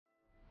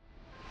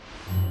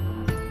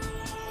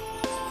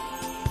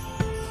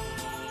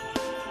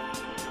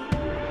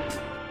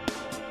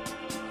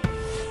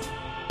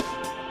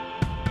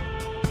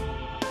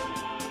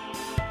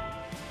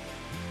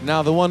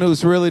Now, the one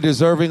who's really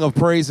deserving of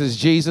praise is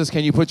Jesus.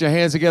 Can you put your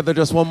hands together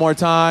just one more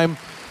time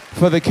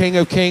for the King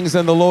of Kings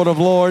and the Lord of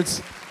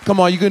Lords? Come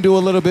on, you can do a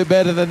little bit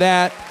better than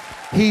that.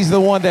 He's the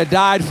one that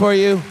died for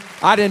you.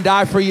 I didn't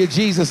die for you.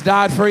 Jesus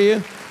died for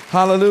you.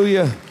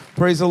 Hallelujah.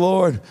 Praise the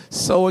Lord.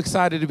 So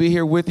excited to be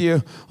here with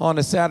you on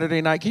a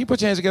Saturday night. Can you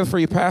put your hands together for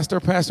your pastor,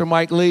 Pastor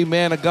Mike Lee,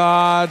 man of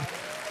God.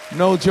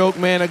 No joke,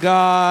 man of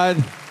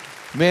God.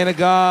 Man of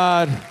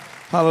God.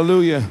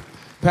 Hallelujah.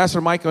 Pastor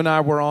Mike and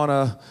I were on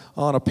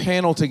a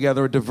panel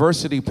together, a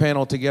diversity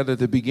panel together at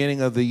the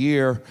beginning of the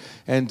year.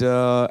 And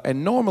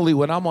normally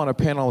when I'm on a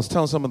panel, I was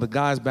telling some of the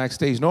guys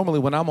backstage, normally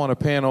when I'm on a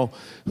panel,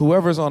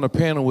 whoever's on a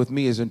panel with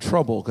me is in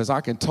trouble because I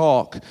can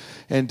talk.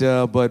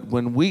 But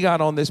when we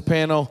got on this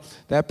panel,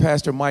 that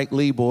Pastor Mike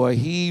Lee boy,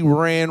 he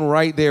ran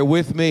right there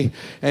with me,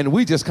 and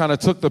we just kind of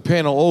took the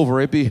panel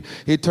over.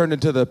 It turned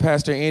into the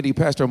Pastor Andy,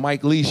 Pastor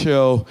Mike Lee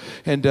show,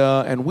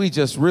 and we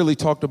just really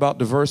talked about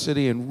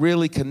diversity and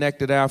really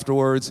connected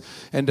afterwards.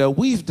 And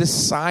we've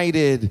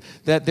decided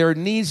that there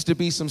needs to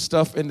be some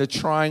stuff in the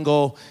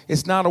triangle.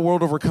 It's not a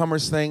World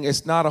Overcomers thing.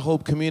 It's not a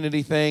Hope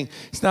Community thing.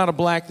 It's not a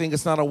black thing.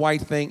 It's not a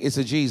white thing. It's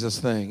a Jesus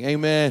thing.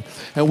 Amen.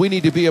 And we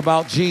need to be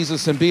about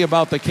Jesus and be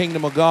about the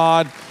kingdom of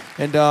God.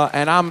 And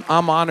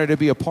I'm honored to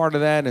be a part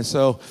of that. And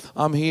so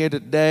I'm here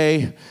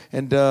today,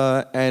 and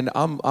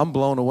I'm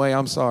blown away.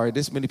 I'm sorry.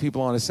 This many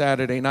people on a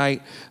Saturday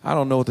night, I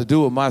don't know what to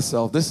do with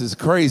myself. This is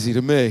crazy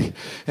to me.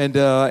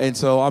 And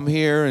so I'm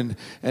here,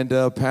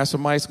 and Pastor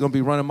Mike's going to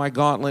be running my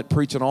gauntlet,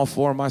 preaching all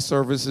 4 of my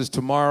services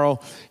tomorrow.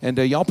 And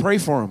y'all pray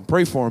for him.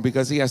 Pray for him,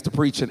 because he has to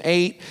preach an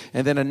 8,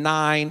 and then a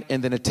 9,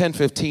 and then a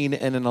 10:15,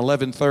 and an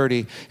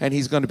 11:30. And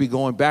he's going to be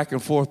going back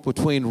and forth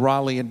between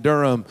Raleigh and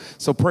Durham.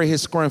 So pray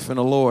his strength in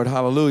the Lord.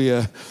 Hallelujah.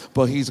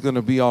 But he's going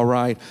to be all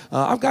right.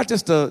 I've got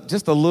just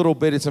a little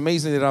bit. It's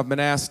amazing that I've been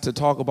asked to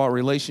talk about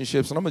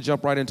relationships, and I'm going to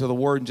jump right into the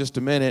word in just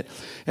a minute.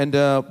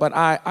 But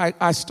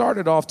I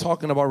started off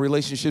talking about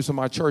relationships in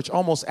my church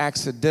almost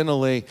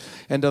accidentally.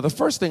 And the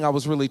first thing I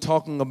was really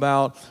talking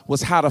about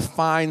was how to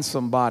find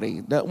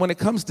somebody. That when it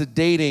comes to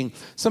dating,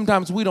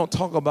 sometimes we don't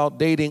talk about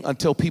dating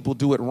until people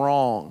do it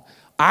wrong.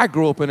 I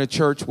grew up in a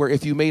church where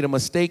if you made a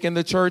mistake in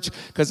the church,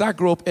 because I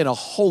grew up in a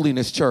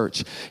holiness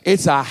church,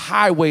 it's a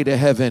highway to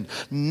heaven.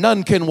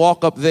 None can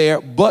walk up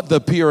there but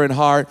the pure in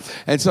heart.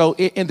 And so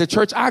in the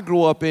church I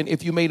grew up in,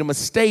 if you made a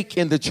mistake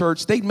in the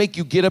church, they'd make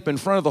you get up in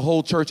front of the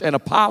whole church and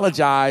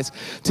apologize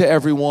to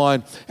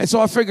everyone. And so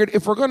I figured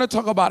if we're going to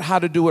talk about how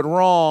to do it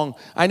wrong,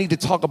 I need to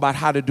talk about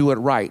how to do it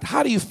right.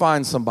 How do you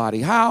find somebody?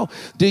 How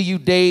do you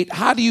date?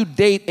 How do you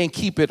date and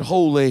keep it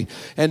holy?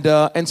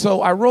 And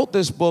so I wrote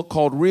this book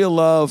called Real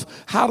Love: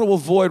 How to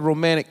Avoid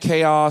Romantic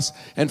Chaos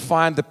and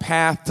Find the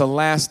Path to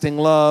Lasting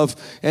Love.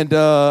 And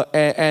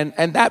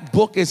that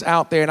book is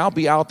out there, and I'll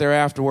be out there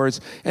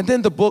afterwards. And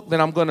then the book that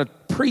I'm going to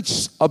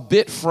preach a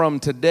bit from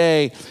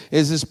today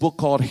is this book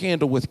called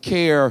Handle with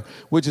Care,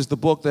 which is the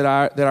book that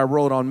I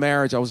wrote on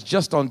marriage. I was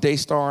just on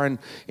Daystar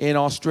in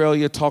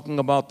Australia talking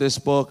about this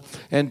book.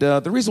 And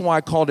the reason why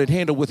I called it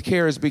Handle with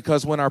Care is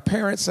because when our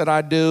parents said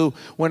I do,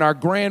 when our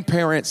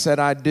grandparents said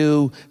I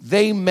do,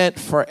 they meant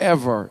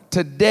forever.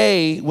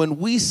 Today, when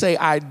we say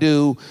I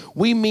do,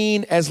 we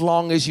mean as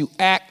long as you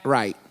act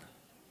right.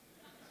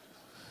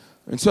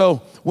 And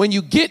so when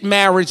you get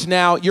married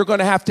now, you're going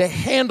to have to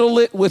handle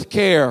it with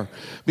care,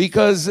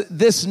 because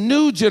this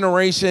new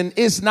generation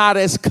is not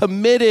as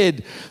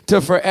committed to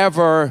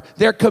forever.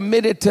 They're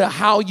committed to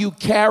how you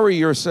carry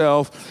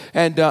yourself.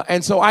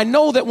 And so I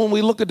know that when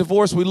we look at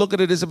divorce, we look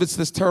at it as if it's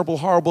this terrible,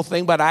 horrible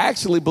thing. But I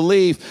actually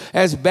believe,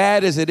 as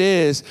bad as it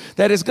is,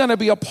 that it's going to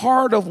be a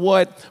part of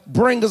what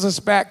brings us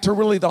back to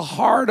really the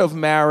heart of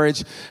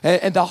marriage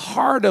and the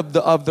heart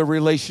of the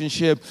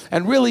relationship,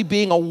 and really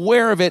being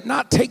aware of it,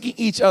 not taking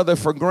each other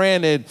for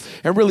granted,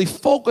 and really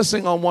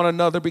focusing on one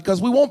another,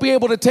 because we won't be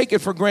able to take it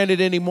for granted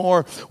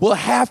anymore. We'll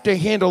have to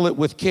handle it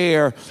with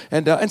care.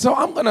 And so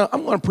I'm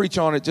gonna preach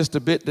on it just a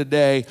bit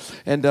today.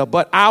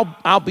 But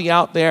I'll be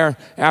out there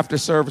after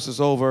service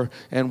is over,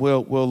 and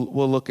we'll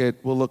look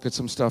at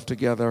some stuff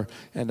together,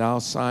 and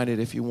I'll sign it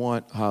if you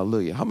want.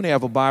 Hallelujah. How many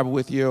have a Bible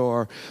with you,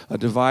 or a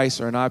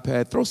device, or an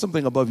iPad? Throw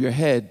something above your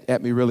head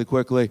at me really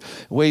quickly.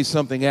 Wave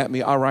something at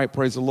me. All right,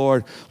 praise the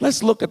Lord.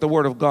 Let's look at the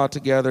Word of God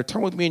together.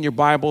 Turn with me in your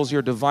Bibles,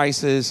 your devices,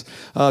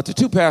 to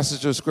 2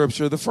 passages of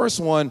Scripture. The first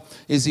one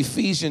is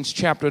Ephesians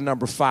chapter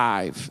number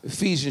 5.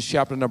 Ephesians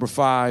chapter number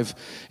 5.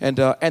 And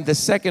the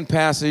second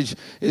passage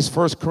is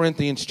 1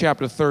 Corinthians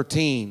chapter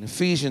 13.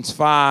 Ephesians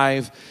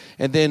 5,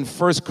 and then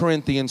 1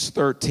 Corinthians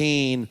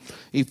 13.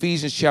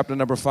 Ephesians chapter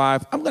number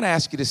 5. I'm going to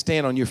ask you to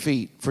stand on your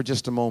feet for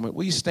just a moment.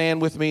 Will you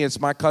stand with me? It's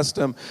my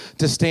custom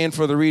to stand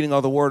for the reading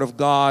of the Word of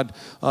God,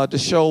 to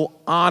show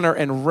honor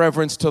and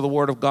reverence to the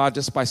Word of God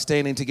just by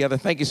standing together.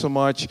 Thank you so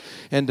much.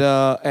 And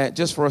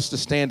just for us to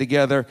stand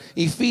together.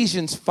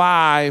 Ephesians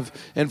 5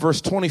 and verse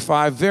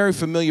 25, very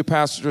familiar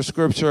passage of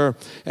Scripture,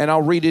 and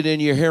I'll read it in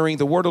your hearing.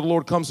 The Word of the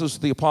Lord comes to us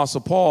through the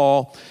Apostle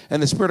Paul,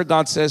 and the Spirit of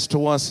God says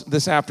to us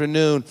this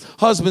afternoon,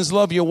 husbands,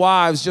 love your wives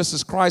wives just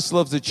as Christ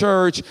loves the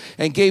church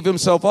and gave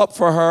himself up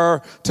for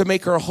her to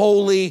make her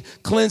holy,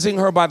 cleansing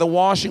her by the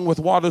washing with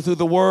water through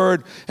the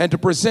word, and to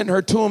present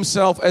her to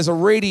himself as a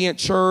radiant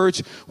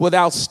church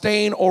without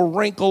stain or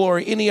wrinkle or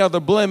any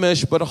other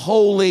blemish, but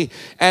holy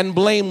and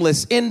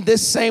blameless. In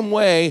this same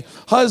way,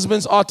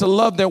 husbands ought to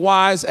love their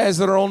wives as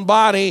their own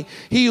body.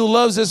 He who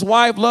loves his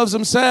wife loves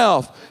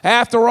himself.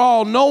 After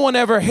all, no one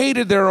ever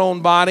hated their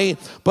own body,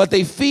 but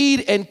they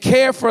feed and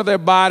care for their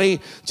body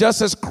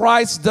just as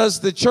Christ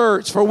does the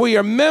church, for we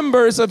are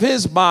members of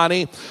his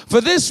body. For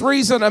this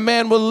reason, a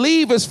man will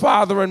leave his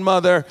father and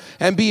mother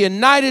and be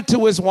united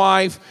to his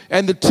wife,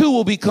 and the two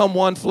will become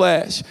one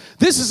flesh.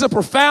 This is a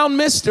profound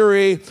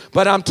mystery,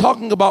 but I'm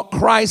talking about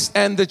Christ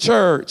and the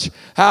church.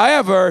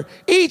 However,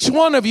 each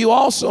one of you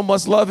also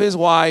must love his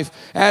wife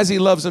as he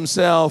loves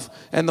himself,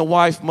 and the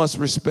wife must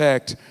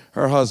respect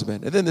her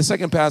husband. And then the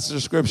second passage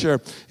of scripture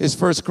is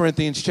 1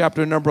 Corinthians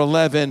chapter number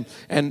 11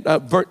 and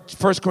 1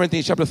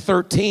 Corinthians chapter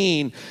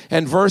 13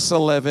 and verse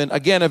 11.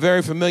 Again, a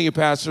very familiar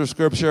passage of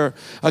scripture.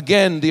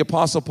 Again, the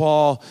Apostle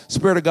Paul,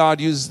 Spirit of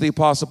God uses the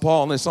Apostle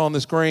Paul, and it's on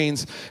the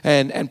screens.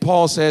 And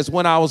Paul says,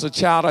 when I was a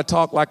child, I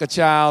talked like a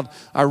child.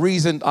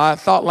 I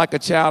thought like a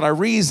child. I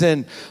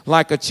reasoned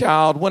like a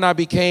child. When I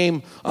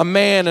became a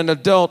man, an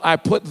adult, I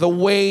put the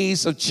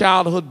ways of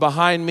childhood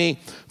behind me.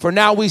 For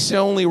now we see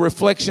only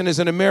reflection as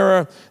in a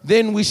mirror.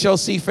 Then we shall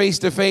see face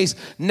to face.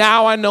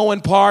 Now I know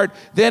in part.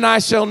 Then I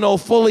shall know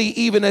fully,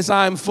 even as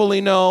I am fully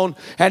known.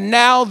 And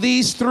now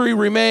these three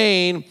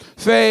remain: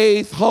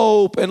 faith,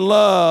 hope, and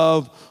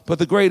love. But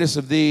the greatest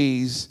of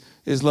these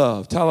is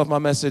love. Title of my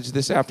message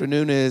this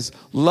afternoon is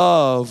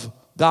Love,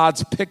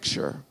 God's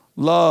Picture.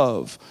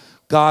 Love,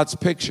 God's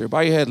picture. Bow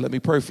your head. Let me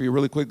pray for you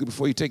really quickly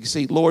before you take a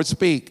seat. Lord,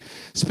 speak.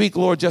 Speak,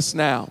 Lord, just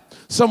now.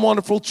 Some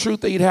wonderful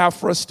truth that you'd have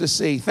for us to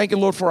see. Thank you,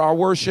 Lord, for our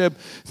worship.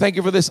 Thank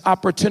you for this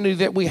opportunity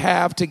that we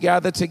have to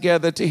gather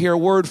together to hear a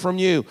word from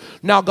you.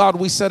 Now, God,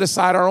 we set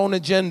aside our own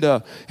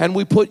agenda and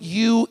we put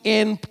you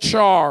in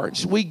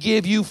charge. We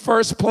give you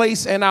first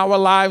place in our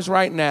lives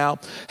right now.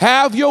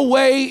 Have your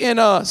way in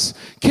us.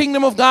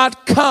 Kingdom of God,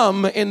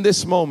 come in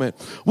this moment.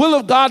 Will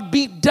of God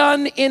be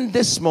done in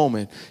this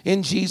moment.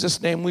 In Jesus'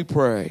 name we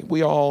pray.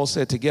 We all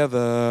said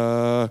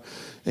together,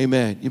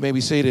 amen. You may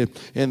be seated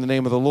in the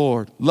name of the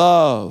Lord.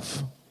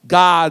 Love,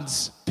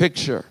 God's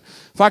picture.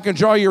 If I can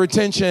draw your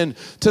attention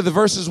to the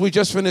verses we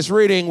just finished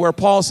reading where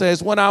Paul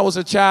says, when I was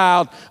a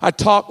child, I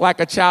talked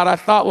like a child, I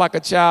thought like a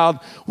child.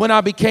 When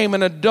I became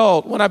an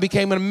adult, when I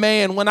became a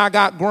man, when I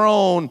got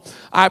grown,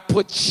 I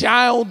put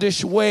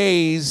childish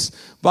ways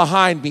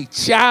behind me,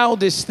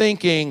 childish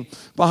thinking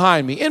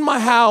behind me. In my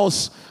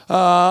house,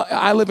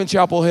 I live in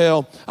Chapel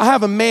Hill, I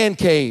have a man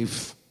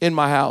cave in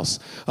my house,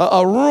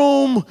 a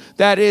room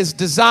that is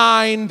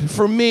designed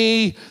for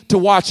me to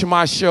watch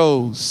my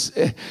shows.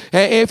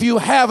 If you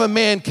have a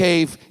man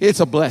cave,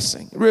 it's a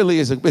blessing. It really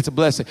is. It's a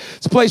blessing.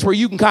 It's a place where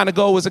you can kind of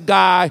go as a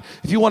guy.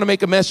 If you want to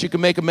make a mess, you can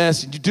make a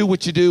mess. You do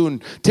what you do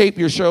and tape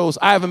your shows.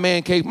 I have a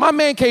man cave. My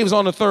man cave is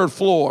on the third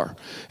floor.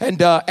 And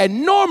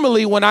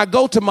normally when I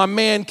go to my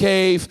man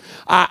cave,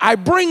 I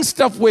bring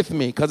stuff with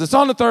me because it's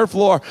on the third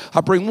floor.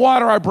 I bring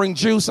water. I bring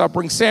juice. I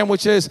bring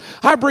sandwiches.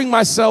 I bring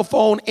my cell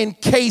phone in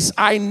case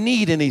I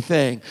need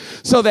anything,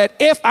 so that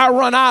if I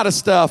run out of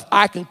stuff,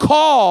 I can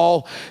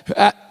call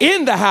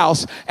in the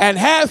house and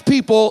have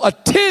people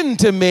attend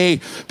to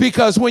me,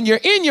 because when you're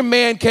in your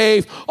man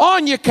cave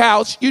on your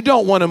couch, you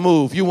don't want to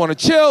move. You want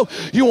to chill,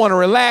 you want to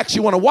relax,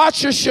 you want to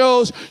watch your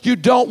shows, you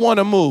don't want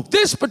to move.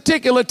 This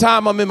particular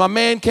time I'm in my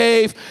man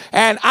cave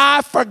and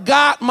I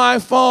forgot my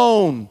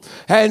phone,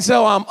 and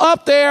so I'm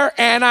up there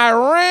and I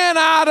ran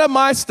out of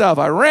my stuff.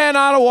 I ran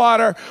out of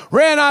water,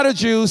 ran out of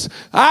juice,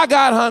 I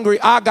got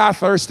hungry, I got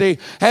thirsty.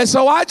 And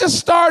so I just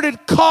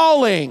started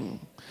calling.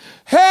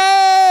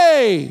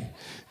 Hey,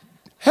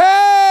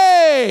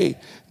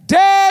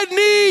 Dad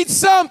needs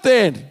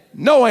something.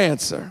 No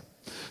answer.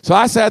 So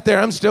I sat there,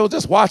 I'm still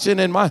just watching,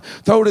 and my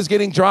throat is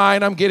getting dry,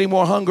 and I'm getting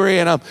more hungry,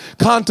 and I'm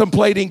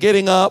contemplating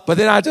getting up. But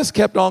then I just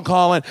kept on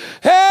calling,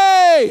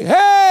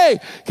 hey,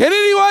 can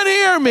anyone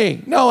hear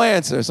me? No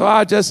answer. So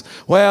I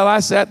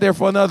sat there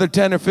for another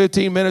 10 or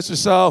 15 minutes or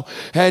so,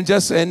 and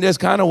just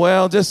kind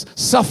of, just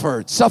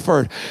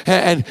suffered,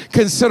 and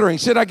considering,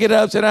 should I get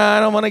up?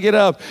 I don't want to get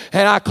up.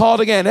 And I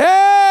called again,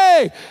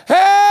 hey,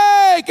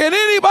 can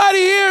anybody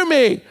hear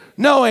me?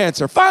 No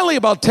answer. Finally,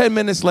 about 10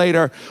 minutes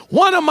later,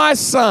 one of my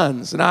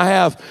sons, and I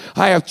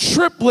have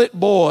triplet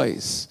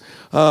boys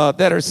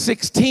that are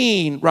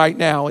 16 right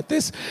now. At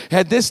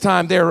this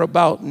time, they're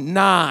about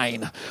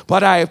 9.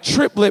 But I have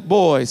triplet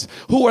boys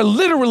who are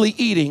literally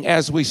eating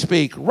as we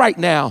speak. Right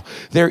now,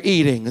 they're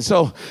eating. And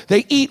so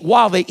they eat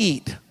while they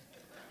eat.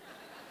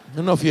 I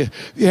don't know if you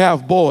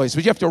have boys,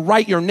 but you have to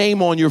write your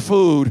name on your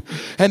food,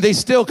 and they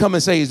still come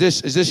and say, is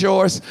this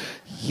yours?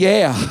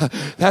 Yeah,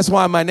 that's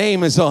why my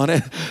name is on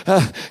it.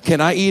 Can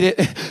I eat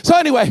it? So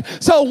anyway,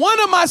 so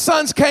one of my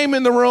sons came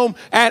in the room,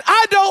 and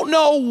I don't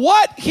know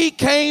what he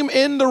came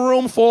in the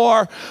room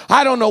for.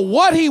 I don't know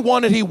what he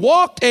wanted. He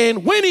walked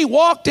in. When he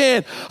walked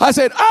in, I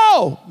said,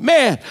 oh,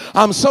 man,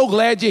 I'm so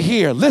glad you're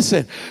here.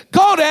 Listen,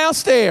 go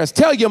downstairs.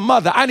 Tell your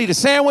mother I need a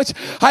sandwich.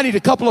 I need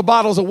a couple of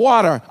bottles of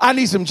water. I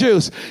need some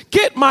juice.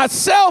 Get my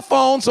cell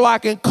phone so I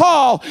can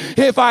call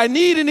if I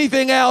need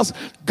anything else.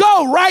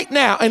 Go right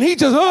now. And he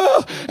just,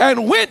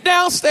 and went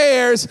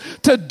downstairs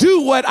to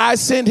do what I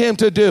sent him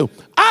to do.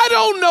 I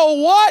don't know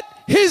what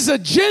his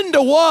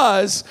agenda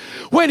was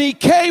when he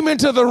came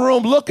into the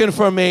room looking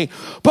for me.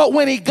 But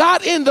when he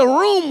got in the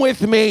room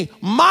with me,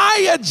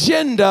 my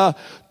agenda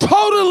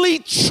totally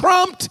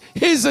trumped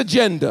his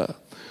agenda.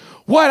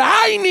 What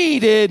I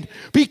needed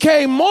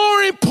became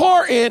more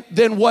important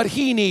than what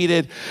he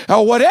needed.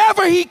 Or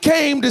whatever he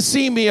came to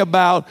see me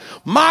about,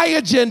 my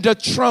agenda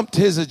trumped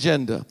his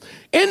agenda.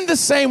 In the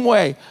same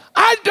way,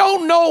 I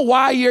don't know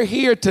why you're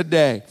here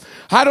today.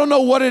 I don't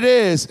know what it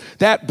is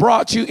that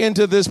brought you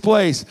into this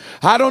place.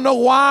 I don't know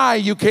why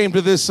you came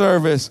to this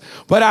service.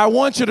 But I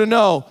want you to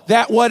know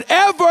that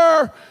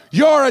whatever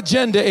your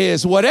agenda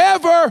is,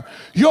 whatever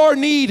your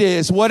need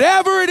is,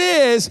 whatever it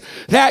is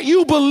that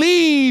you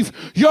believe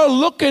you're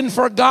looking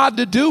for God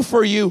to do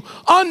for you,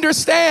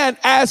 understand,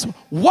 as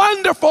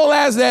wonderful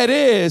as that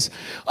is,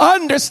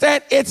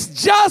 understand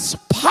it's just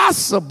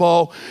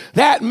possible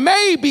that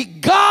maybe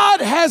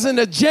God has an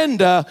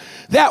agenda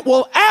that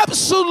will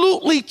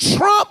absolutely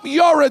trump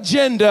your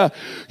agenda.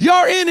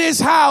 You're in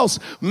his house.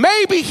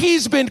 Maybe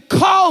he's been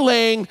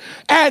calling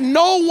and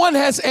no one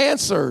has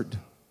answered.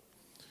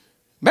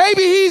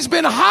 Maybe he's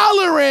been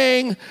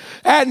hollering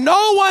and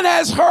no one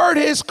has heard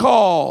his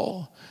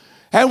call.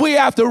 And we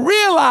have to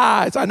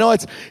realize, I know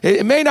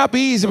it may not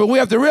be easy, but we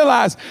have to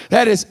realize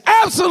that it's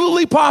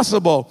absolutely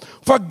possible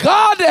for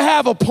God to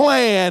have a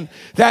plan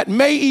that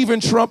may even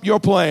trump your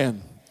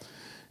plan.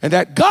 And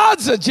that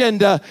God's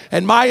agenda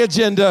and my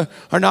agenda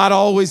are not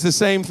always the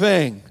same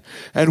thing.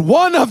 And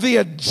one of the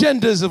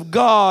agendas of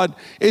God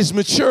is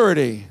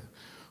maturity.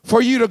 For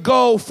you to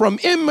go from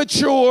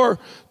immature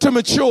to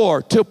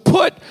mature, to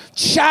put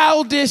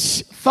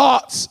childish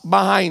thoughts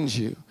behind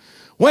you.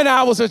 When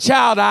I was a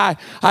child, I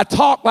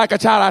talked like a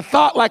child. I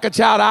thought like a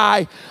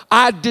child.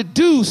 I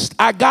deduced.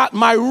 I got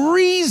my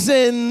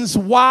reasons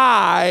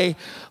why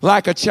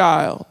like a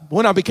child.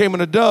 When I became an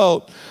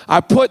adult,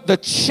 I put the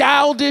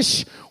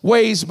childish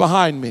ways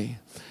behind me.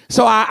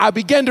 So I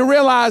began to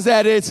realize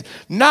that it's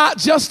not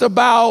just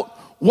about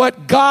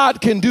what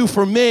God can do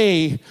for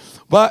me,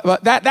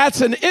 but that's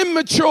an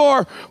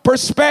immature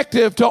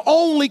perspective to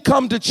only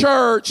come to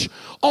church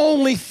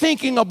only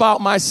thinking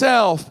about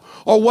myself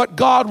or what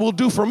God will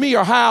do for me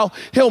or how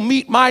he'll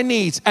meet my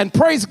needs. And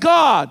praise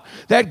God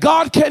that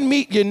God can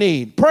meet your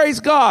need.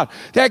 Praise God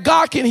that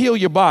God can heal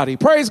your body.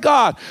 Praise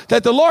God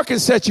that the Lord can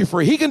set you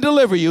free. He can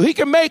deliver you. He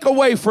can make a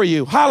way for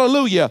you.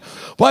 Hallelujah.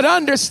 But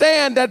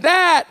understand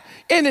that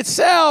in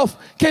itself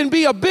can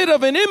be a bit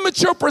of an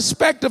immature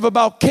perspective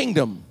about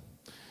kingdom.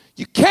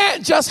 You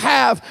can't just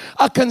have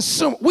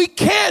we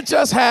can't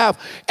just have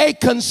a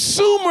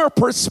consumer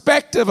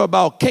perspective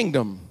about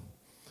kingdom.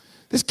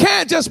 This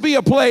can't just be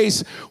a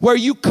place where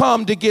you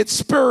come to get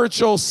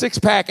spiritual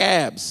six-pack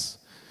abs.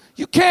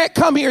 You can't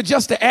come here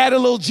just to add a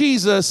little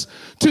Jesus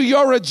to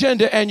your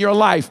agenda and your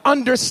life.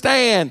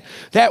 Understand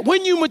that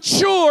when you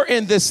mature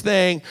in this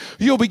thing,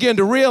 you'll begin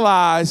to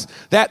realize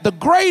that the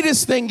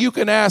greatest thing you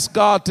can ask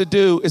God to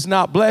do is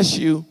not bless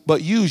you,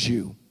 but use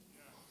you.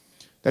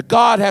 That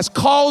God has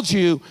called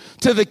you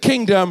to the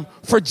kingdom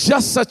for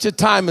just such a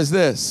time as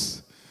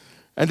this.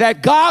 And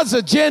that God's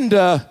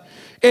agenda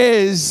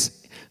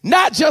is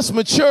not just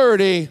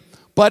maturity,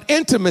 but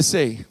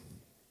intimacy.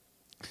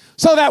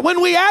 So that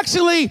when we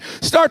actually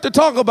start to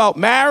talk about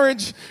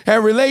marriage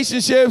and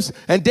relationships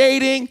and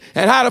dating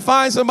and how to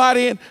find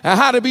somebody and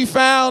how to be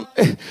found,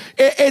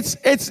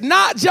 it's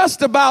not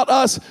just about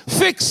us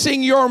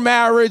fixing your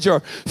marriage or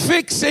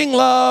fixing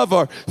love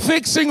or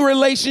fixing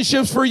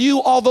relationships for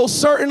you, although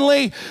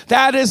certainly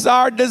that is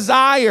our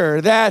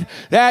desire,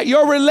 that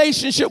your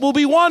relationship will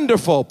be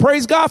wonderful.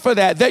 Praise God for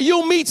that. That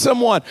you'll meet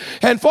someone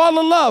and fall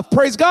in love.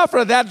 Praise God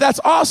for that. That's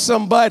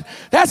awesome, but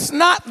that's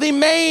not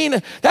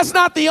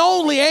the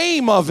only aim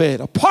of it.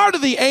 A part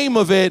of the aim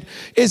of it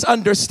is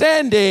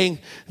understanding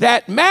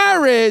that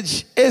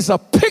marriage is a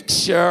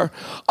picture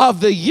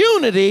of the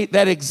unity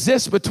that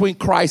exists between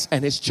Christ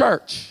and his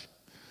church.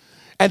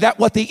 And that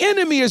what the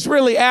enemy is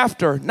really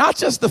after, not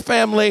just the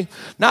family,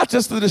 not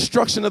just the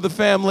destruction of the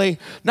family,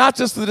 not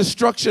just the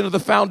destruction of the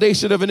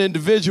foundation of an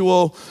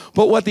individual,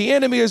 but what the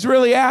enemy is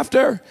really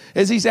after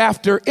is he's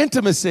after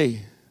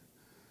intimacy.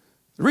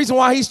 The reason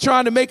why he's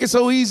trying to make it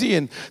so easy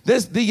and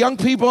the young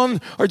people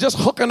are just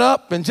hooking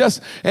up and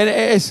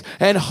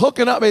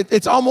hooking up.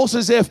 It's almost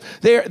as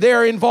if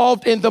they're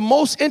involved in the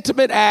most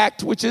intimate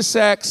act, which is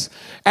sex,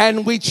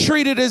 and we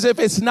treat it as if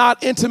it's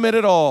not intimate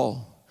at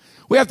all.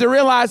 We have to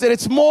realize that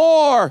it's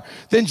more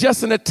than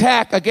just an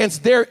attack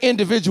against their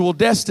individual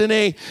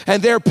destiny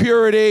and their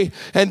purity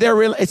and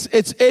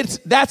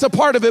that's a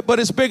part of it, but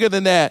it's bigger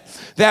than that.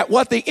 That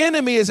what the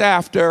enemy is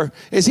after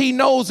is he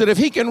knows that if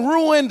he can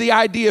ruin the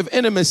idea of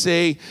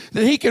intimacy,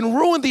 then he can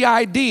ruin the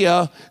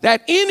idea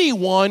that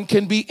anyone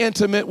can be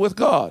intimate with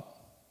God.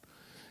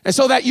 And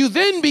so that you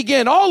then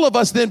begin, all of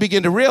us then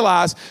begin to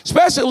realize,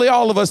 especially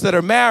all of us that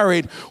are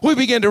married, we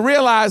begin to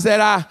realize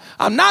that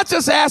I'm not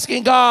just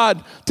asking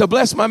God to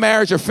bless my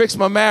marriage or fix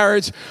my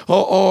marriage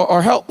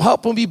or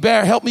help me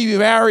be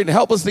married and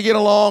help us to get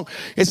along.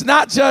 It's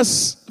not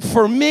just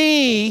for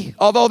me,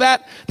 although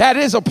that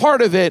is a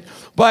part of it,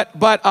 but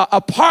a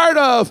part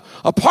of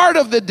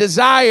the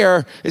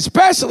desire,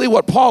 especially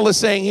what Paul is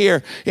saying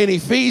here in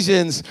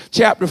Ephesians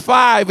chapter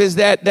 5, is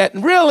that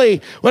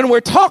really when we're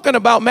talking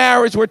about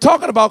marriage, we're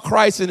talking about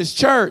Christ and his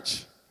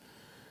church.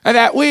 And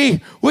that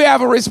we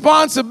have a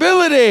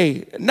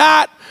responsibility,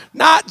 not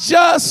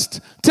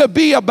just to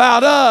be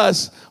about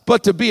us,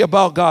 but to be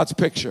about God's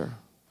picture,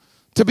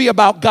 to be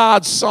about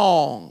God's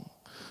song,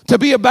 to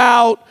be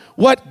about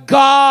what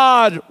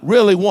God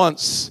really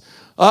wants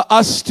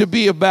us to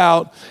be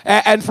about.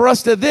 And for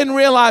us to then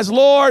realize,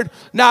 Lord,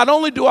 not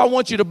only do I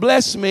want you to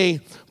bless me,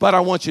 but I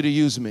want you to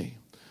use me.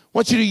 I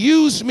want you to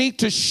use me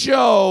to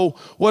show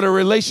what a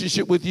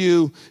relationship with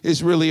you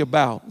is really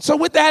about. So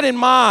with that in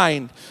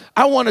mind,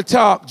 I want to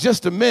talk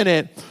just a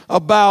minute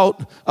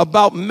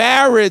about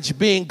marriage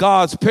being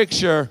God's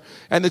picture.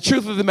 And the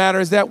truth of the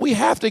matter is that we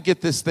have to get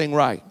this thing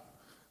right.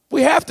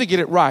 We have to get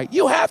it right.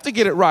 You have to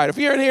get it right. If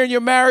you're in here and you're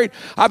married,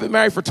 I've been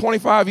married for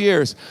 25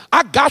 years.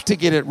 I got to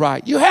get it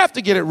right. You have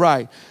to get it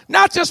right.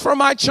 Not just for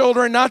my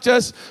children, not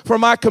just for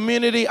my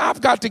community. I've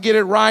got to get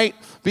it right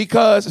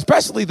because,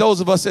 especially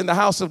those of us in the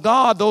house of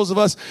God, those of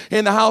us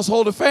in the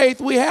household of faith,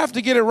 we have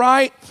to get it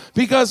right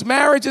because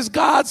marriage is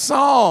God's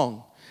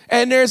song.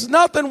 And there's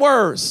nothing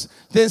worse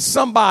than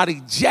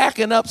somebody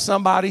jacking up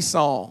somebody's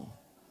song.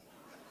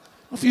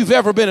 If you've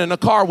ever been in a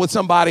car with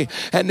somebody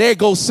and they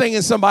go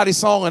singing somebody's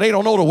song and they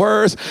don't know the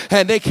words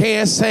and they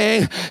can't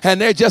sing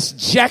and they're just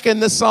jacking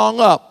the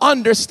song up,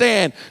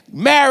 understand,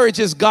 marriage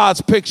is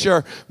God's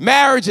picture.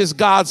 Marriage is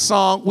God's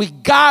song. We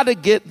got to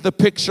get the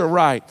picture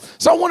right.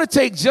 So I want to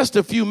take just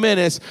a few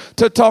minutes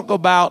to talk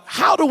about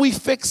how do we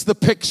fix the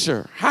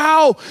picture?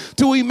 How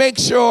do we make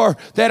sure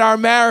that our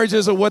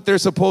marriages are what they're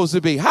supposed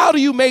to be? How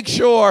do you make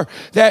sure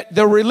that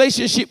the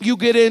relationship you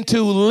get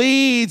into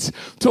leads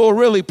to a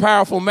really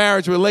powerful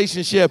marriage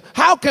relationship?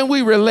 How can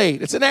we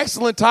relate? It's an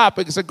excellent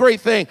topic. It's a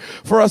great thing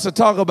for us to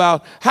talk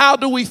about. How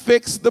do we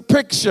fix the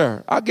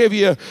picture? I'll give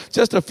you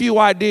just a few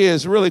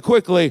ideas really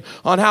quickly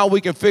on how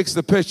we can fix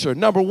the picture.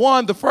 Number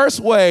one, the first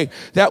way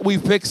that we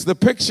fix the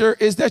picture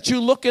is that you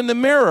look in the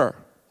mirror.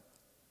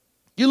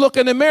 You look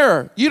in the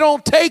mirror. You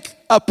don't take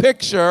a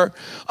picture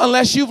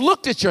unless you've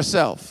looked at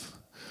yourself.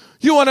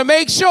 You want to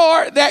make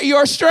sure that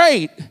you're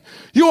straight.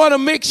 You want to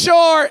make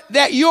sure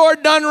that you're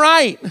done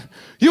right.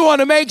 You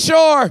want to make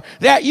sure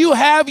that you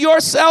have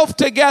yourself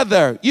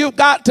together. You've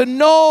got to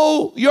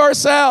know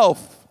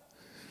yourself.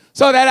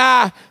 So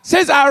that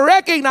since I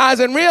recognize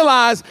and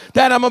realize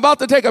that I'm about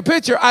to take a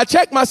picture, I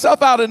check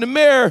myself out in the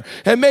mirror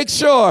and make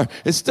sure,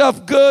 is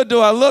stuff good? Do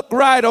I look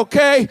right?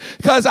 Okay?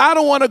 Because I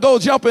don't want to go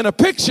jump in a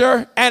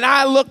picture and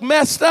I look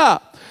messed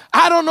up.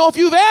 I don't know if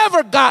you've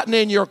ever gotten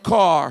in your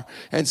car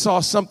and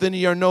saw something in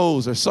your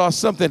nose or saw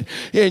something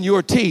in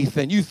your teeth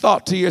and you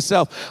thought to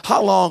yourself,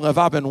 how long have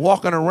I been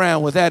walking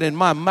around with that in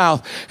my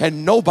mouth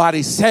and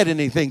nobody said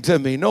anything to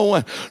me?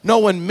 No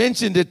one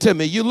mentioned it to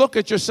me. You look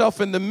at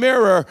yourself in the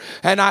mirror,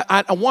 and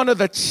one of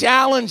the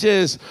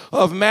challenges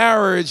of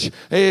marriage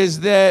is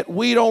that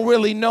we don't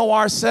really know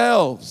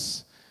ourselves.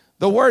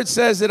 The word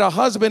says that a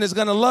husband is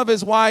going to love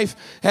his wife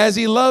as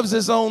he loves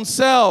his own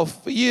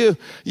self. You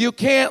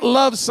can't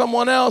love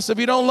someone else if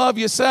you don't love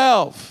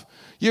yourself.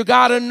 You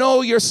got to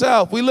know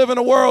yourself. We live in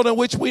a world in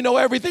which we know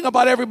everything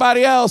about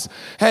everybody else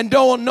and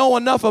don't know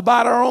enough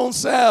about our own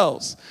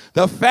selves.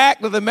 The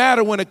fact of the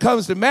matter when it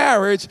comes to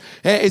marriage,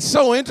 it's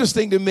so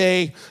interesting to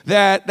me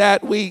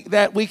that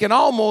we can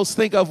almost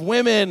think of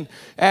women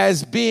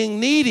as being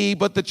needy,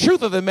 but the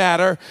truth of the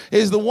matter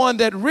is the one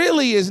that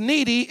really is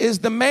needy is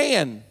the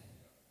man.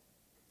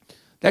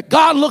 That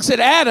God looks at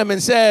Adam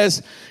and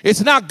says,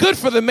 it's not good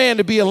for the man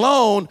to be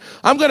alone.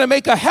 I'm going to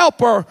make a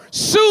helper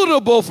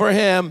suitable for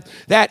him.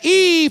 That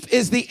Eve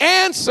is the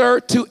answer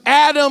to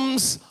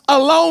Adam's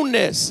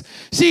aloneness.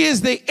 She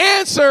is the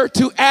answer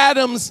to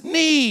Adam's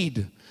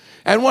need.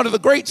 And one of the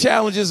great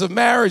challenges of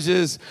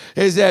marriages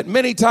is that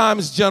many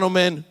times,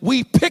 gentlemen,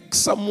 we pick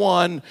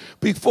someone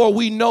before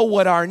we know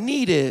what our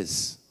need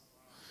is.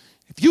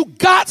 If you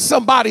got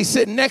somebody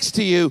sitting next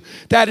to you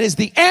that is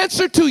the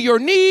answer to your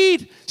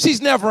need,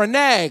 she's never a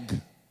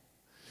nag.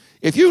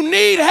 If you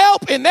need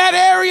help in that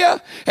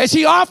area and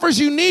she offers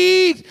you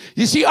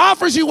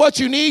what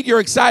you need,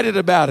 you're excited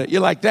about it. You're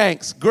like,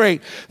 thanks,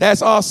 great,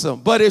 that's awesome.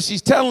 But if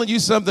she's telling you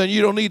something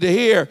you don't need to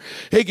hear,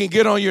 it can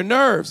get on your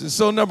nerves. And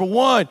so number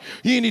one,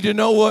 you need to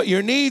know what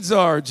your needs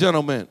are,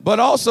 gentlemen. But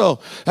also,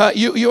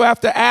 you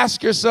have to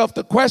ask yourself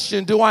the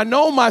question, do I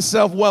know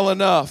myself well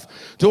enough?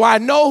 Do I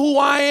know who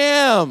I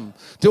am?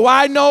 Do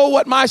I know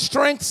what my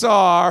strengths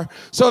are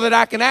so that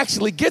I can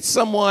actually get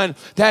someone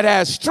that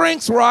has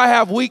strengths where I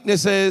have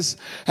weaknesses,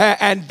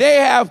 and they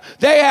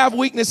have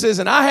weaknesses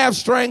and I have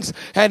strengths,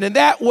 and in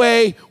that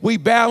way we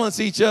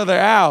balance each other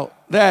out.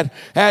 That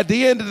at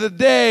the end of the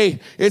day,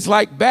 it's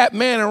like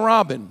Batman and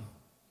Robin.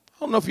 I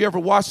don't know if you ever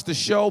watched the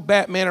show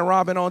Batman and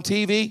Robin on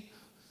TV.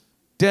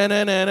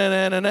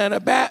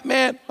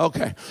 Batman.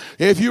 Okay.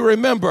 If you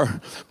remember,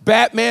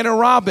 Batman and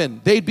Robin,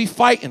 they'd be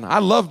fighting. I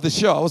loved the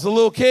show. I was a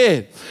little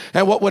kid.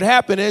 And what would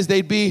happen is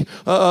they'd be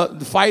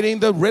fighting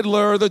the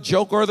Riddler or the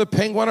Joker or the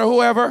Penguin or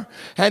whoever.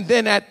 And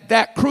then at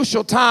that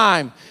crucial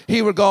time,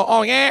 he would go,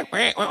 oh, yeah,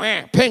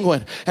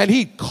 Penguin. And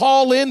he'd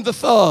call in the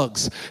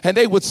thugs. And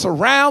they would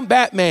surround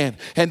Batman.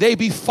 And they'd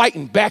be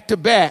fighting back to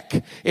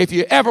back. If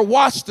you ever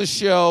watched the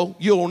show,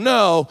 you'll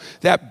know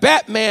that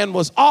Batman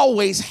was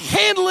always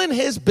handling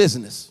his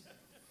business.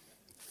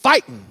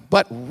 Fighting.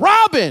 But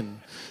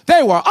Robin,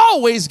 they were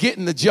always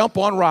getting the jump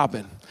on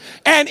Robin.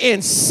 And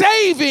in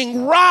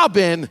saving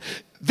Robin,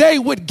 they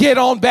would get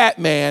on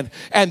Batman,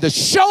 and the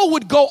show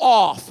would go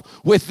off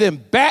with them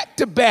back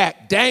to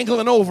back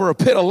dangling over a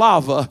pit of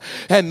lava.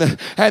 And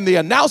the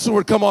announcer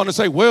would come on and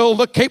say, will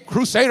the Cape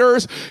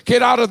Crusaders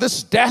get out of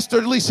this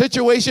dastardly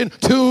situation?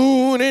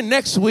 Tune in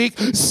next week,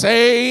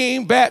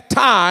 same bat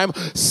time,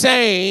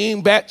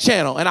 same bat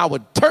channel. And I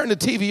would turn the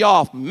TV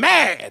off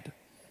mad,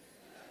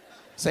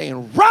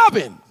 saying,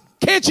 Robin,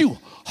 can't you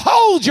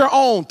hold your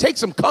own? Take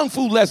some kung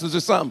fu lessons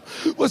or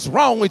something. What's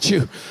wrong with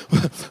you?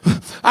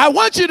 I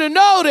want you to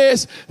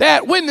notice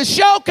that when the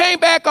show came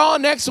back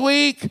on next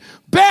week,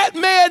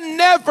 Batman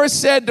never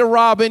said to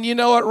Robin, you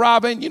know what,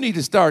 Robin, you need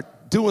to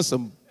start doing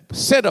some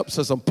sit-ups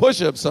or some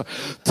push-ups. I'm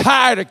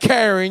tired of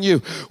carrying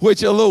you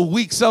with your little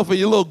weak self and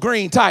your little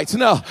green tights.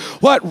 No,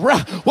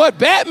 what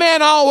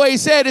Batman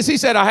always said is he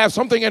said, I have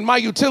something in my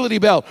utility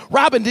belt.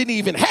 Robin didn't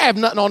even have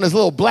nothing on his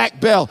little black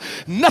belt,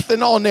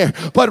 nothing on there.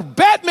 But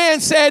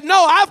Batman said,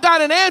 no, I've got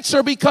an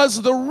answer,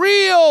 because the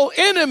real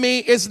enemy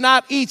is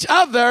not each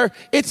other.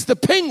 It's the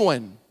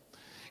Penguin.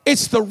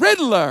 It's the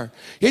Riddler.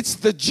 It's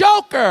the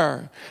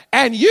Joker.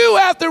 And you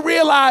have to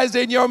realize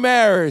in your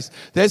marriage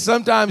that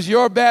sometimes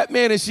you're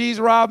Batman and she's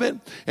Robin,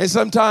 and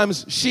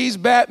sometimes she's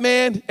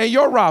Batman and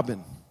you're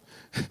Robin.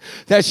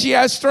 That she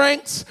has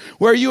strengths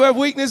where you have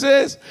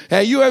weaknesses,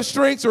 and you have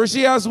strengths where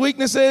she has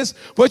weaknesses,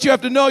 but you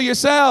have to know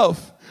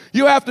yourself.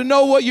 You have to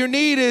know what your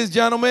need is,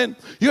 gentlemen.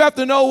 You have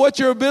to know what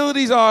your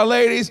abilities are,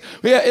 ladies.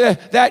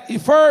 That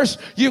first,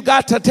 you've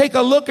got to take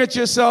a look at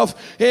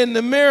yourself in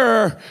the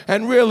mirror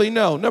and really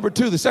know. Number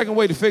two, the second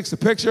way to fix the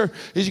picture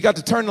is you got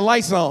to turn the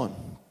lights on.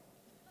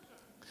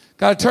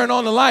 Got to turn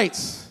on the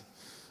lights.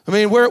 I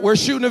mean, we're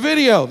shooting a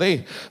video.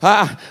 So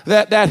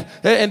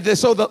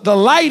the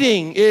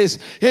lighting is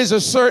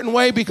a certain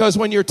way, because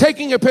when you're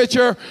taking a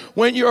picture,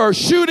 when you're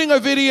shooting a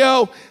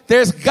video,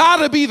 there's got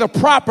to be the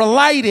proper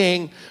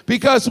lighting,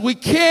 because we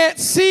can't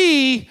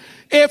see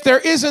if there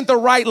isn't the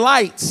right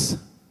lights.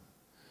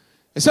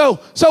 So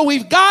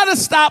we've got to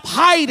stop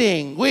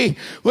hiding.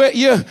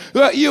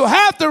 You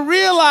have to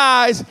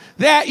realize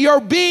that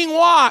you're being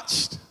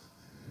watched.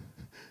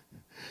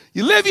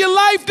 You live your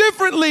life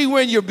differently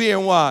when you're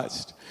being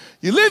watched.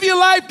 You live your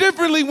life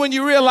differently when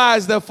you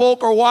realize that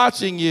folk are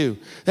watching you,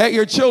 that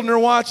your children are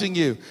watching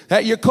you,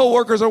 that your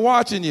coworkers are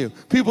watching you,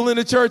 people in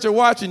the church are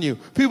watching you,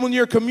 people in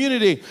your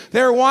community,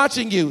 they're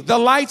watching you. The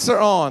lights are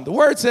on. The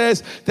word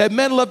says that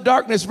men love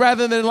darkness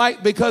rather than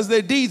light because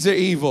their deeds are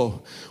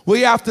evil.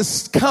 We have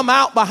to come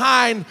out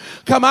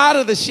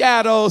of the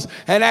shadows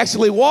and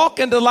actually walk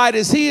in the light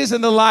as he is in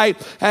the light,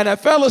 and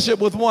have fellowship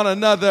with one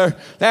another.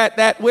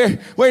 That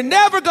we're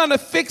never going to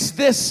fix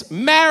this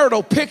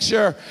marital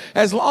picture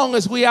as long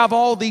as we have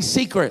all these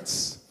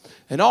secrets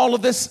and all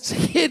of this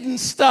hidden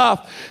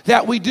stuff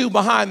that we do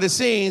behind the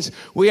scenes.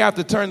 We have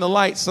to turn the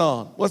lights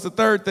on. What's the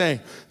third thing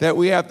that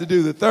we have to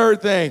do? The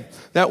third thing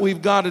that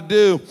we've got to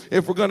do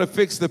if we're going to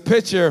fix the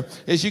picture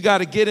is you got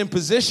to get in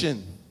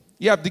position.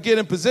 You have to get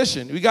in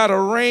position. You got to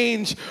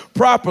arrange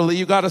properly.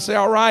 You got to say,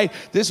 all right,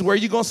 this is where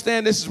you're going to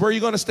stand. This is where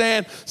you're going to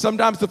stand.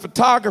 Sometimes the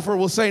photographer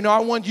will say, no, I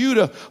want you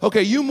to,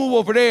 okay, you move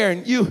over there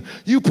and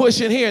you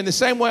push in here. In the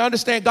same way,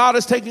 understand God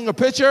is taking a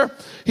picture.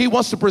 He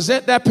wants to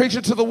present that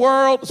picture to the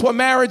world. That's what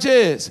marriage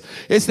is.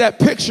 It's that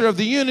picture of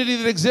the unity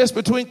that exists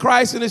between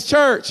Christ and his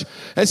church.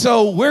 And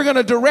so we're going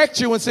to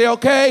direct you and say,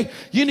 okay,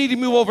 you need to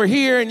move over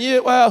here. And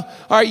all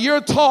right,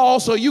 you're tall,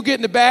 so you get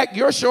in the back.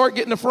 You're short,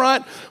 get in the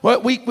front. Well,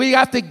 we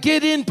have to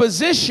get in position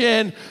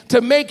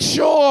to make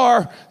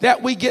sure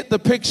that we get the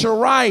picture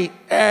right.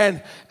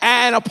 And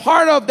a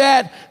part of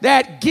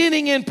that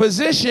getting in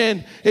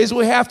position is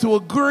we have to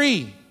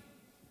agree.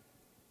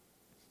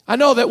 I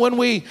know that when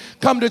we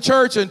come to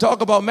church and talk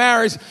about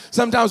marriage,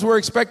 sometimes we're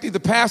expecting the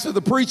pastor, the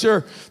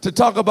preacher, to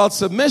talk about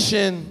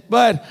submission,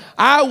 but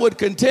I would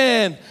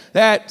contend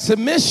that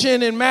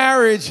submission in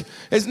marriage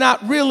is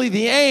not really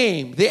the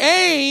aim. The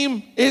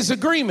aim is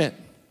agreement.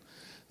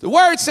 The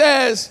word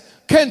says,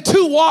 can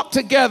two walk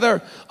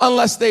together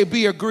unless they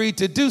be agreed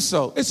to do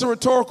so? It's a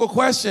rhetorical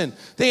question.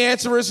 The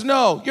answer is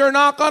no. You're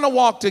not going to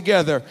walk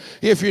together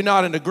if you're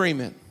not in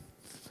agreement.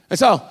 And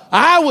so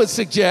I would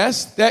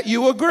suggest that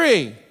you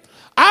agree.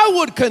 I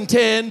would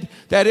contend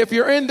that if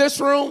you're in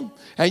this room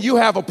and you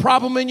have a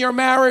problem in your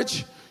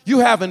marriage, you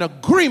have an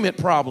agreement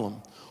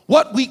problem.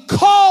 What we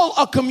call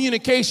a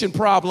communication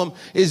problem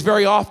is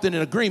very often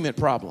an agreement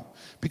problem.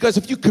 Because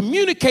if you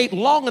communicate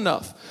long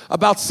enough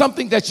about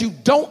something that you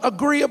don't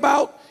agree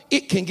about,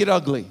 it can get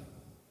ugly.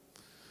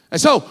 And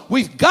so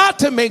we've got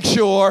to make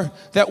sure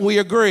that we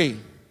agree.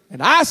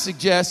 And I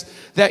suggest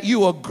that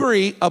you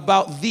agree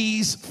about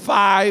these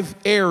 5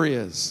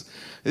 areas.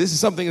 This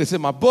is something that's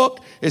in my book.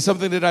 It's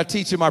something that I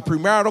teach in my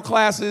premarital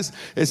classes.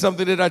 It's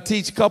something that I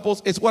teach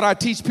couples. It's what I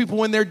teach people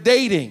when they're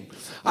dating.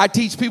 I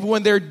teach people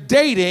when they're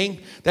dating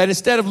that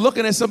instead of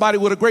looking at somebody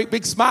with a great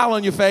big smile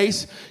on your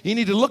face, you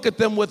need to look at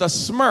them with a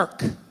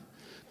smirk.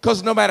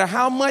 Because no matter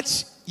how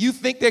much you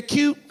think they're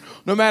cute,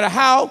 no matter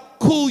how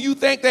cool you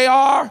think they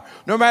are,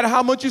 no matter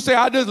how much you say,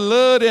 I just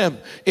love them,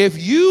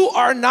 if you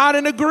are not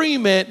in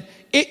agreement,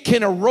 it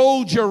can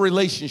erode your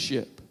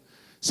relationship.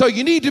 So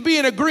you need to be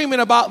in agreement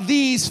about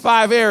these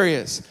 5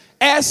 areas.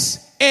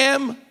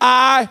 S-M-I-R-K.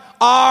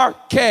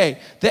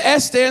 The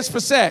S stands for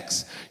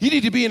sex. You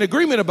need to be in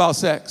agreement about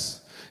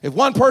sex. If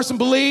one person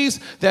believes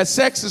that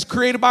sex is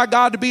created by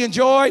God to be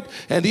enjoyed,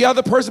 and the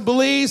other person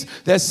believes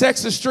that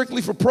sex is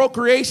strictly for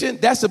procreation,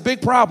 that's a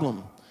big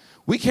problem.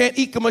 We can't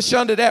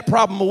ikamashunda that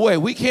problem away.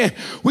 We can't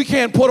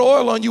put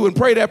oil on you and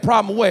pray that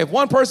problem away. If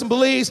one person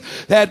believes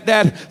that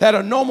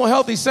a normal,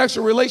 healthy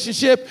sexual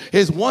relationship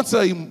is once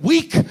a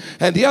week,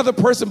 and the other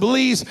person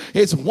believes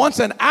it's once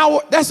an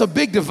hour, that's a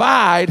big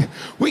divide.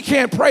 We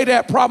can't pray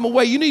that problem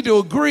away. You need to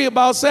agree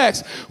about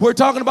sex. We're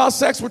talking about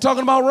sex. We're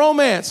talking about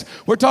romance.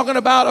 We're talking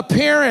about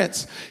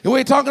appearance.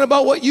 We're talking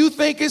about what you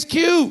think is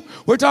cute.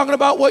 We're talking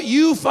about what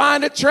you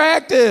find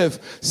attractive.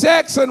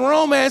 Sex and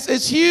romance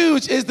is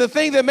huge. It's the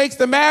thing that makes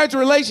the marriage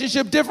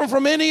relationship different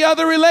from any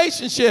other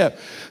relationship.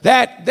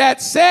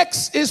 That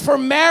sex is for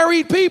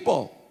married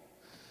people.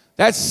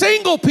 That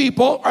single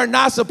people are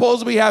not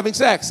supposed to be having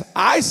sex.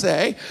 I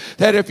say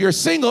that if you're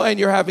single and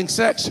you're having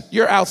sex,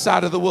 you're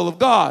outside of the will of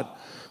God.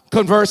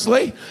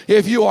 Conversely,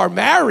 if you are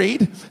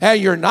married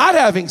and you're not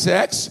having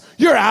sex,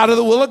 you're out of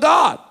the will of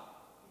God.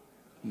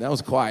 And that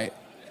was quiet.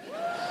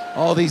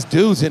 All these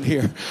dudes in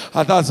here.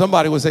 I thought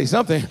somebody would say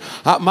something.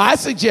 My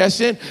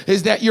suggestion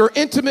is that you're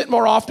intimate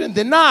more often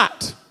than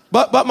not.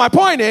 But my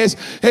point is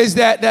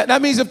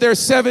that means if there's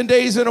 7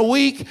 days in a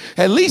week,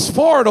 at least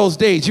 4 of those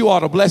days, you ought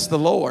to bless the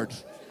Lord.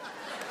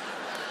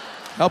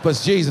 Help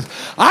us, Jesus.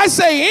 I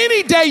say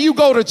any day you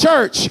go to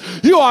church,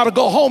 you ought to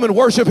go home and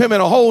worship him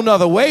in a whole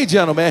nother way,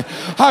 gentlemen.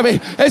 I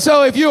mean, and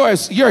so if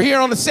you're here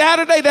on a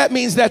Saturday, that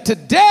means that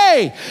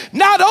today,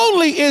 not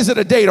only is it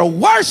a day to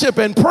worship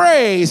and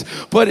praise,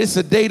 but it's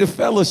a day to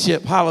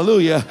fellowship.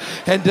 Hallelujah.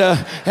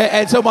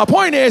 And so my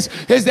point is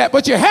that,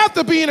 but you have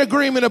to be in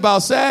agreement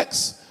about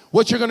sex.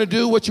 What you're going to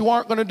do, what you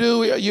aren't going to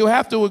do, you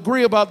have to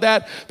agree about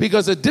that,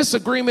 because a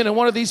disagreement in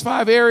one of these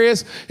 5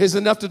 areas is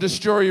enough to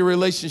destroy your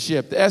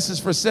relationship. The S is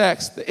for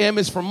sex. The M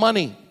is for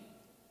money.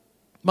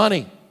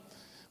 Money.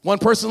 One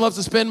person loves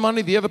to spend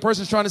money. The other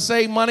person is trying to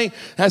save money.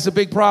 That's a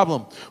big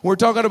problem. When we're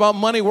talking about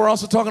money, we're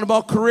also talking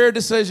about career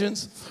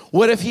decisions.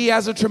 What if he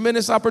has a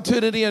tremendous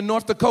opportunity in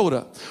North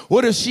Dakota?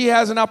 What if she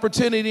has an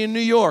opportunity in New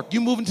York? You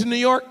moving to New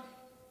York?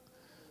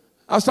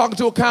 I was talking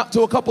to a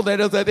couple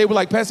that they were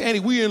like, Pastor Andy,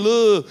 we in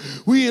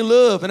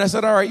love. And I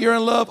said, all right, you're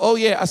in love? Oh,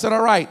 yeah. I said,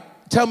 all right,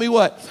 tell me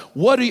what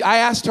I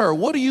asked her,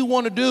 what do you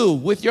want to do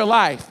with your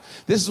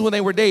life? This is when they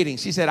were dating.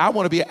 She said, I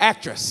want to be an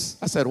actress.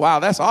 I said, wow,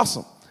 that's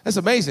awesome. That's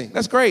amazing.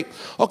 That's great.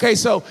 Okay,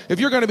 so if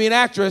you're going to be an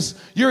actress,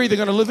 you're either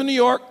going to live in New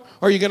York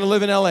or you're going to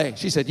live in L.A.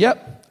 She said,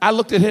 yep. I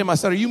looked at him. I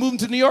said, are you moving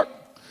to New York?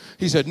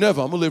 He said, never.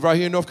 I'm going to live right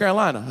here in North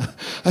Carolina.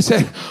 I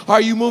said, are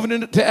you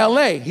moving to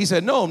L.A.? He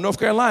said, no, I'm North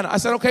Carolina. I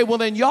said, okay, well,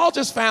 then y'all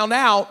just found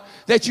out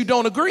that you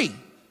don't agree.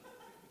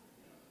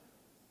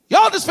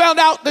 Y'all just found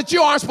out that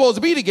you aren't supposed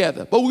to be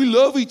together, but we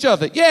love each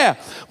other. Yeah,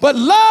 but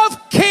love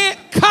can't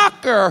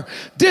conquer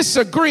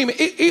disagreement.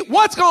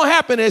 What's going to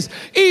happen is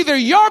either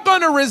you're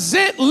going to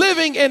resent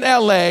living in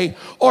L.A.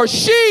 or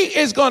she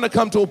is going to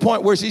come to a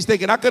point where she's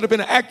thinking, I could have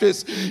been an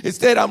actress.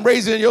 Instead, I'm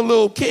raising your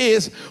little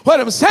kids. What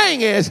I'm saying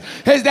is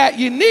that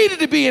you needed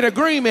to be in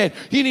agreement.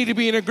 You need to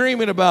be in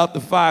agreement about the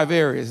 5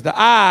 areas. The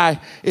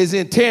I is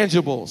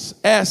intangibles.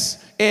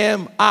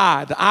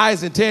 S-M-I. The I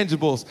is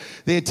intangibles.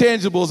 The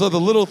intangibles are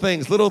the little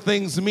things. Little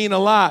things mean a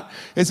lot.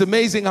 It's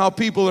amazing how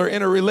people are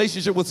in a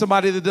relationship with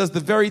somebody that does the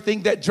very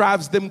thing that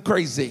drives them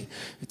crazy.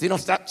 If they don't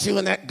stop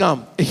chewing that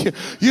gum.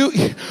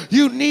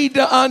 You need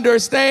to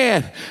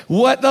understand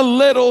what the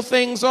little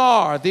things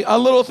are. The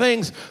little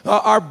things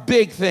are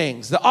big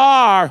things. The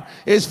R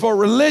is for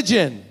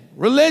religion.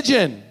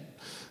 Religion.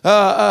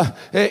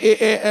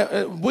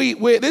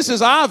 This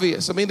is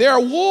obvious. I mean, there are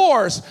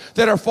wars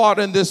that are fought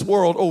in this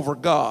world over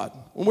God.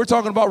 When we're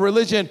talking about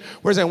religion,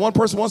 we're saying one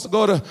person wants to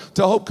go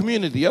to Hope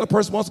Community. The other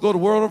person wants to go to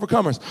World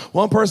Overcomers.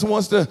 One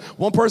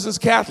person's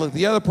Catholic.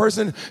 The other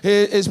person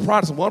is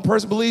Protestant. One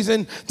person believes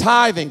in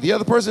tithing. The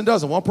other person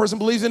doesn't. One person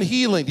believes in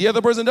healing. The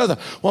other person doesn't.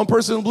 One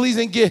person believes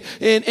in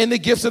the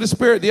gifts of the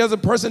Spirit. The other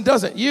person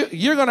doesn't.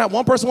 You're going to have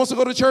one person wants to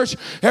go to church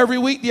every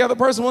week. The other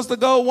person wants to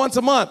go once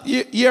a month.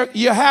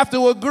 You have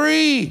to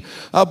agree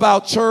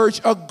about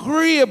church,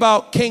 agree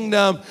about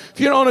kingdom. If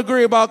you don't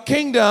agree about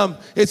kingdom,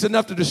 it's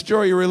enough to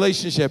destroy your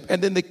relationship.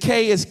 And then the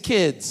K is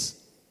kids.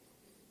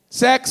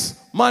 Sex,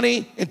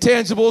 money,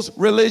 intangibles,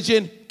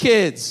 religion,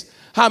 kids.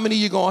 How many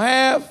you gonna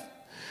have?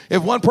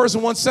 If one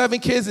person wants 7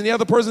 kids and the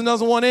other person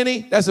doesn't want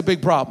any, that's a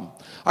big problem.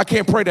 I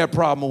can't pray that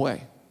problem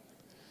away.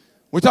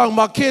 We're talking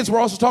about kids. We're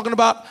also talking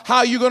about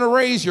how you're going to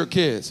raise your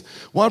kids.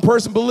 One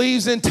person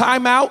believes in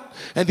timeout,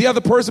 and the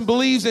other person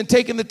believes in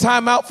taking the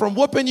time out from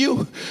whooping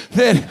you.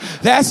 Then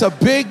that's a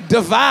big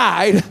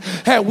divide,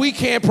 and we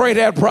can't pray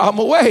that problem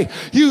away.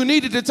 You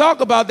needed to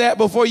talk about that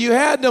before you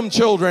had them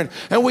children,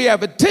 and we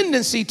have a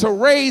tendency to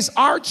raise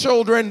our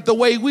children the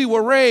way we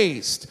were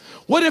raised.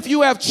 What if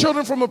you have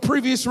children from a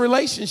previous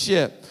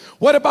relationship?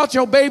 What about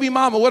your baby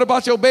mama? What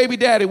about your baby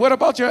daddy? What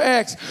about your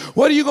ex?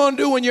 What are you going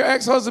to do when your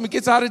ex-husband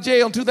gets out of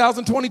jail in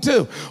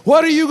 2022?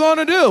 What are you going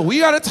to do? We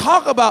got to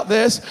talk about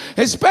this,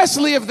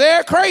 especially if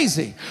they're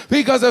crazy.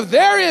 Because if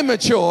they're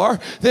immature,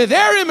 then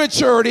their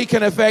immaturity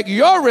can affect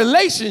your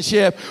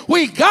relationship.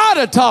 We got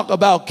to talk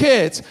about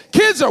kids.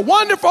 Kids are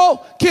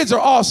wonderful. Kids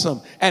are awesome.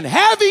 And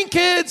having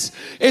kids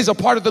is a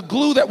part of the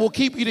glue that will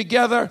keep you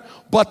together.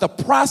 But the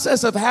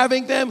process of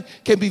having them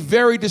can be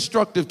very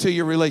destructive to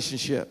your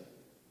relationship.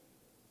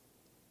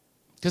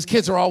 Because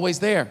kids are always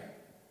there.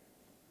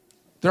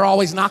 They're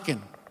always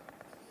knocking.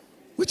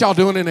 What y'all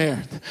doing in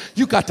there?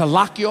 You got to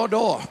lock your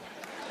door.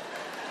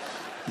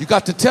 You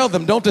got to tell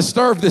them, don't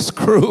disturb this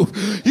crew.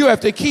 You have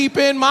to keep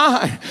in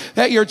mind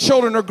that your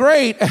children are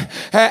great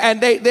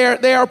and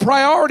they are a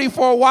priority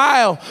for a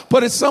while.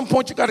 But at some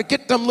point, you got to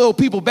get them little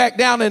people back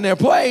down in their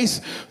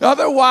place.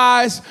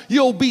 Otherwise,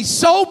 you'll be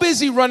so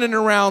busy running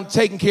around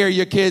taking care of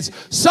your kids,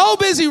 so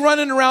busy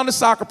running around the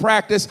soccer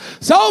practice,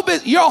 so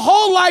busy. Your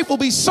whole life will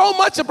be so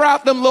much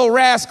about them little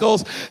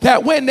rascals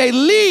that when they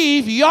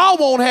leave, y'all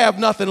won't have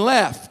nothing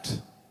left.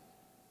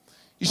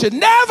 You should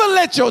never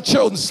let your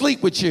children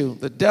sleep with you.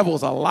 The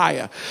devil's a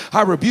liar.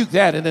 I rebuke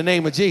that in the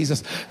name of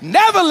Jesus.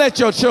 Never let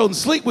your children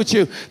sleep with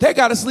you. They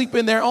got to sleep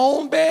in their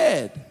own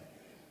bed.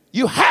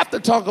 You have to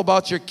talk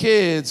about your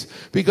kids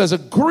because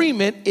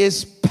agreement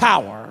is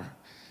power.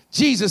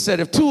 Jesus said,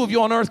 if 2 of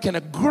you on earth can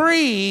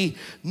agree,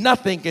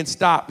 nothing can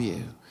stop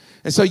you.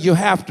 And so you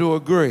have to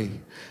agree.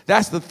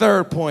 That's the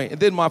third point.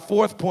 And then my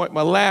fourth point,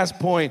 my last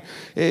point,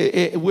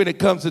 when it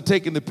comes to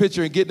taking the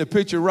picture and getting the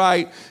picture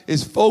right,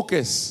 is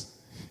focus.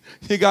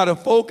 You got to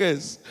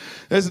focus.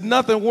 There's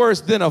nothing worse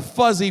than a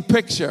fuzzy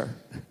picture.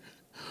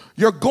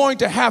 You're going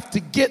to have to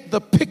get the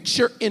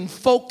picture in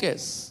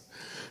focus.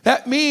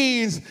 That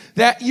means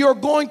that you're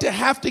going to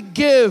have to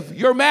give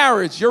your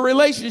marriage, your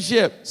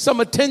relationship, some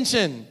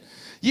attention.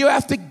 You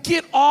have to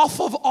get off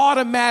of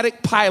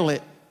automatic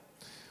pilot.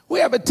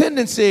 We have a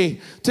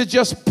tendency to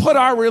just put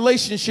our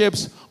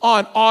relationships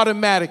on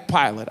automatic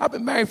pilot. I've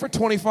been married for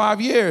 25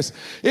 years.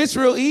 It's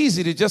real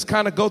easy to just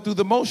kind of go through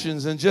the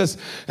motions and just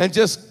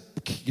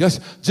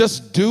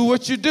do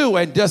what you do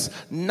and just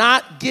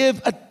not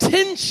give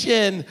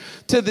attention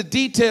to the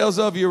details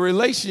of your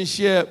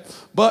relationship.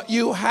 But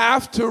you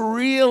have to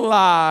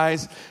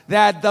realize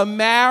that the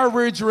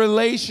marriage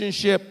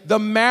relationship, the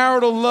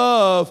marital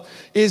love,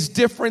 is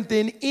different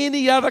than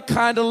any other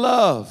kind of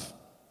love.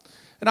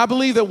 And I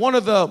believe that one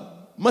of the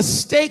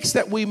mistakes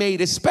that we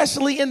made,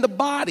 especially in the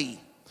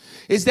body,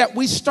 is that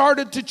we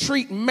started to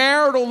treat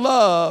marital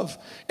love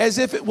as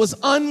if it was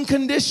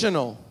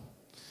unconditional.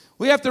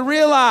 We have to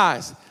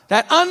realize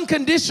that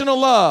unconditional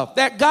love,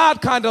 that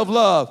God kind of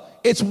love,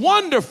 it's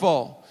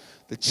wonderful.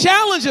 The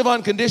challenge of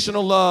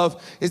unconditional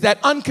love is that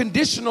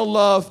unconditional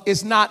love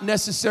is not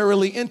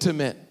necessarily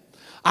intimate.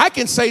 I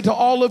can say to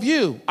all of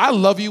you, I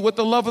love you with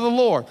the love of the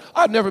Lord.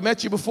 I've never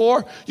met you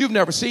before. You've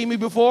never seen me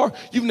before.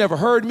 You've never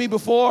heard me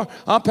before.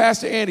 I'm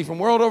Pastor Andy from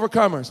World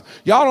Overcomers.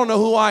 Y'all don't know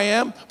who I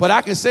am, but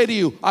I can say to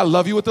you, I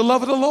love you with the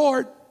love of the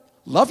Lord.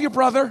 Love your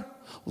brother.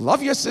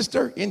 Love your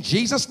sister in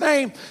Jesus'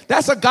 name.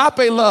 That's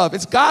agape love.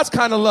 It's God's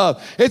kind of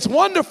love. It's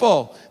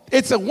wonderful.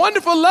 It's a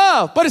wonderful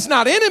love, but it's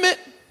not intimate.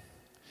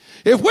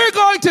 If we're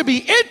going to be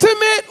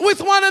intimate with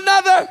one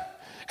another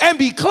and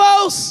be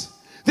close,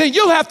 then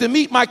you'll have to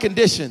meet my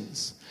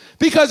conditions.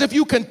 Because if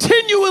you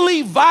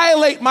continually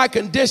violate my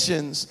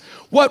conditions,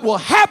 what will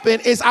happen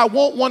is I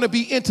won't want to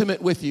be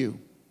intimate with you.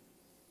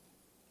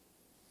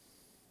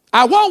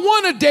 I won't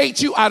want to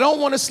date you. I don't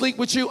want to sleep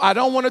with you. I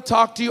don't want to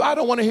talk to you. I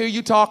don't want to hear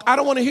you talk. I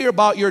don't want to hear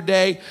about your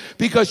day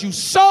because you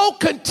so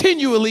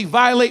continually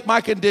violate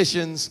my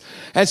conditions.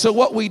 And so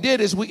what we did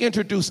is we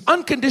introduced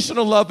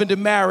unconditional love into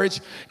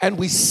marriage, and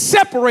we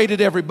separated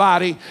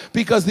everybody,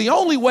 because the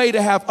only way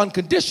to have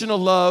unconditional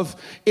love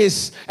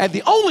is, and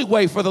the only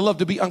way for the love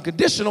to be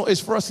unconditional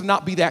is for us to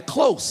not be that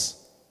close.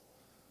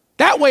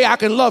 That way I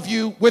can love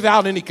you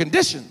without any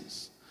conditions.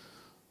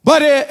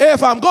 But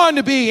if I'm going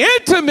to be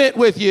intimate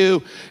with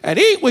you and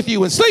eat with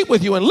you and sleep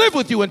with you and live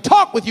with you and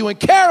talk with you and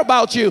care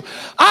about you,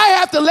 I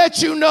have to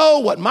let you know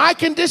what my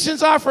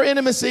conditions are for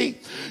intimacy.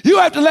 You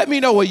have to let me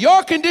know what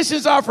your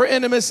conditions are for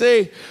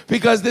intimacy,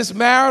 because this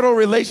marital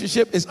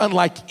relationship is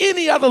unlike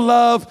any other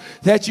love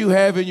that you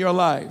have in your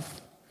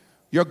life.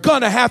 You're going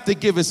to have to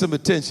give it some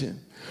attention.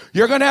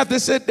 You're going to have to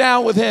sit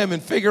down with him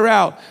and figure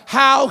out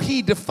how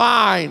he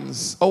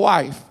defines a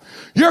wife.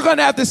 You're going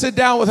to have to sit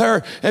down with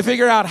her and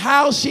figure out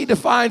how she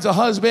defines a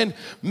husband.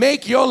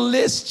 Make your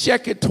list,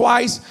 check it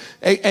twice,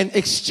 and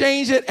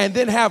exchange it, and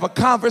then have a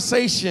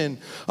conversation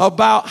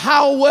about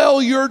how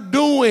well you're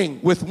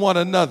doing with one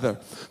another.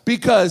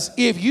 Because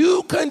if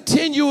you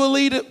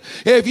continually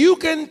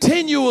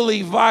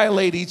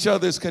violate each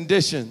other's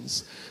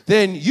conditions,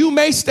 then you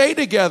may stay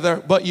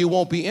together, but you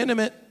won't be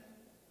intimate.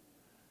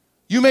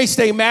 You may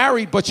stay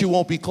married, but you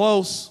won't be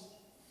close.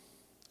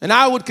 And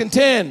I would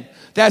contend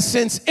that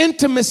since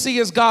intimacy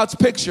is God's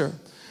picture,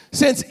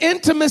 since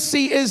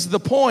intimacy is the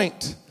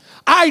point,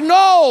 I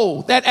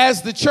know that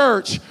as the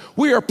church,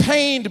 we are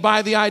pained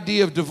by the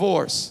idea of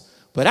divorce.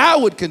 But I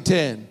would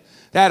contend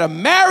that a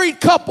married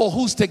couple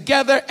who's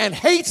together and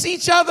hates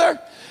each other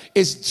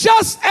is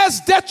just as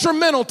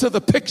detrimental to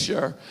the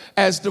picture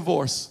as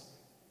divorce.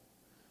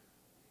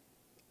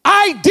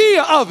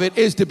 Idea of it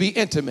is to be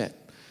intimate.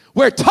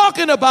 We're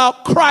talking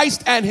about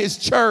Christ and his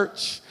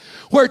church.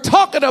 We're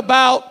talking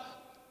about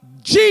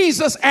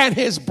Jesus and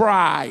his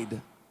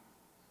bride.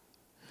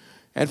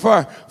 And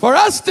for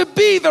us to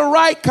be the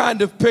right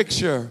kind of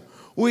picture,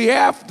 we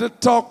have to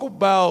talk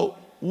about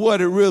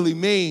what it really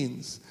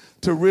means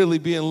to really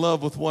be in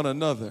love with one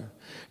another.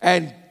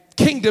 And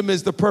kingdom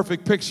is the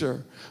perfect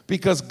picture,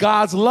 because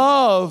God's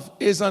love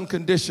is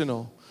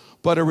unconditional,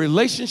 but a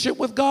relationship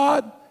with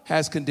God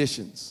has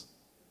conditions.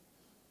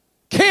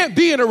 Can't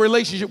be in a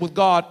relationship with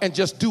God and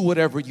just do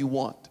whatever you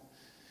want.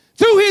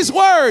 Through his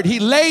word, he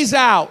lays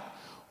out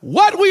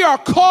what we are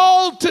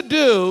called to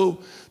do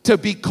to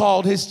be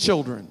called his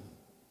children.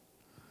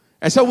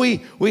 And so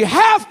we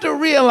have to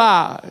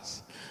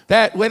realize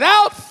that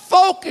without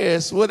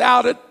focus,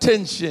 without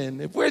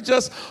attention, if we're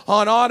just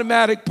on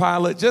automatic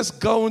pilot, just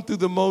going through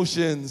the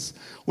motions,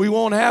 we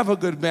won't have a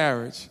good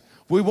marriage.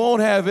 We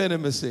won't have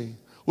intimacy.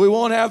 We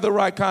won't have the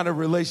right kind of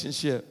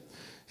relationship.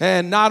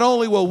 And not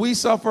only will we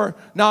suffer,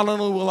 not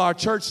only will our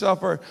church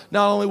suffer,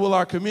 not only will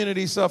our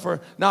community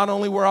suffer, not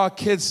only will our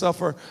kids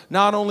suffer,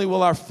 not only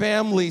will our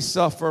family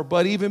suffer,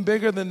 but even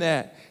bigger than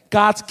that,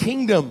 God's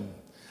kingdom,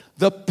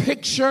 the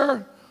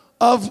picture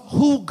of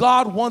who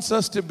God wants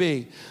us to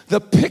be, the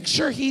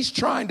picture he's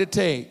trying to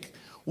take,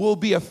 will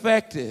be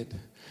affected.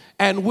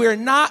 And we're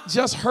not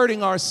just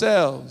hurting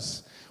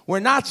ourselves. We're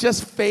not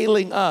just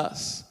failing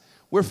us.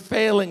 We're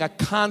failing a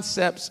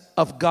concept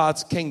of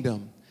God's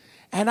kingdom.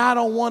 And I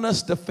don't want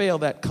us to fail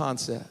that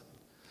concept.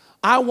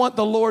 I want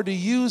the Lord to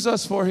use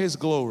us for his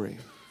glory.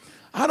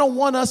 I don't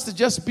want us to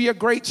just be a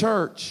great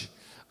church.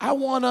 I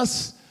want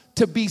us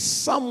to be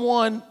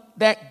someone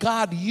that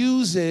God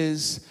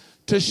uses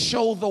to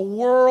show the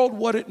world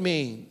what it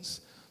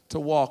means to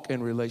walk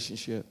in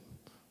relationship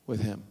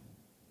with him.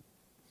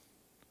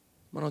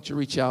 Why don't you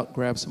reach out,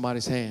 grab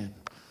somebody's hand,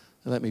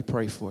 and let me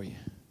pray for you.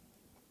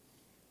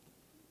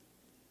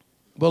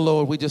 Well,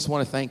 Lord, we just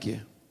want to thank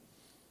you.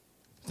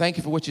 Thank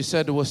you for what you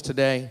said to us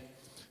today.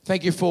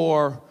 Thank you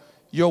for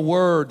your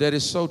word that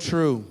is so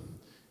true.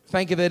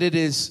 Thank you that it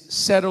is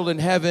settled in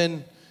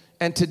heaven,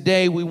 and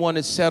today we want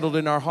it settled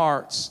in our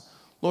hearts.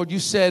 Lord, you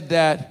said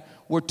that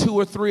where two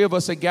or three of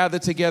us are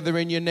gathered together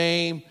in your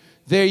name,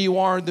 there you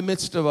are in the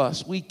midst of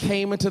us. We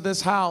came into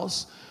this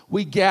house.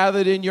 We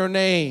gathered in your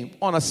name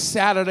on a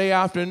Saturday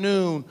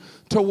afternoon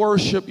to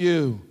worship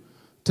you,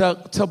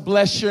 to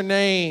bless your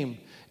name.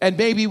 And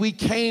maybe we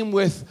came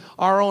with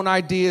our own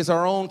ideas,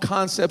 our own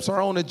concepts, our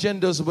own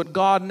agendas. But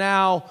God,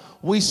 now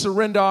we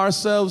surrender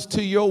ourselves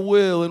to your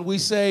will. And we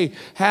say,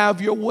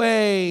 have your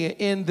way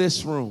in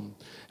this room.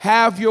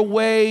 Have your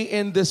way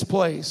in this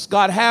place.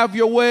 God, have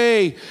your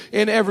way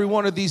in every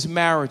one of these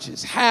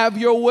marriages. Have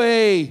your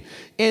way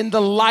in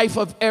the life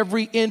of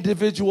every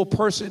individual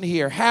person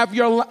here. Have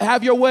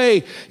your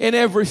way in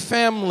every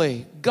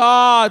family.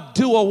 God,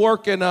 do a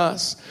work in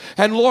us.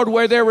 And Lord,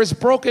 where there is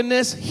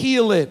brokenness,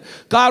 heal it.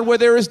 God, where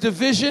there is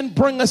division,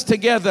 bring us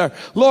together.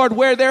 Lord,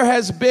 where there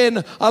has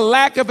been a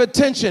lack of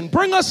attention,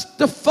 bring us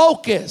to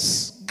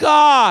focus.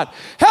 God,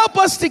 help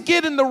us to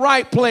get in the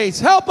right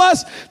place. Help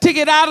us to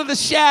get out of the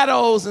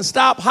shadows and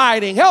stop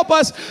hiding. Help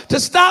us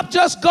to stop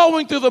just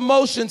going through the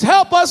motions.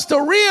 Help us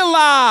to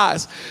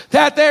realize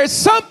that there's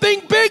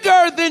something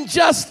bigger than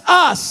just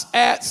us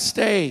at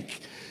stake.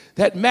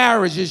 that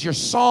marriage is your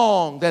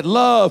song, that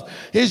love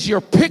is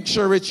your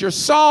picture, it's your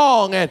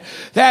song, and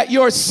that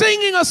you're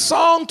singing a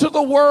song to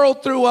the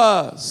world through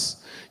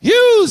us.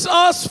 Use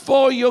us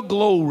for your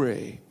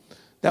glory,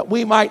 that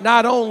we might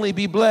not only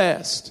be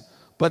blessed,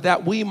 but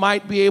that we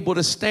might be able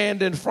to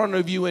stand in front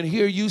of you and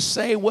hear you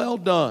say, well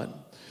done.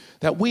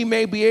 That we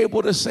may be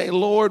able to say,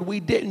 Lord, we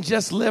didn't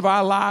just live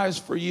our lives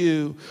for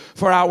you,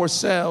 for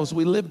ourselves.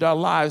 We lived our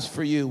lives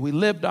for you. We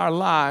lived our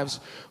lives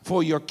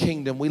for your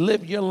kingdom. We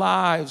lived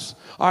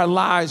our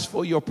lives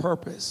for your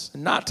purpose.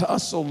 Not to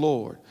us, O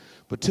Lord,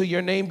 but to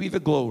your name be the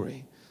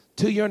glory.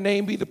 To your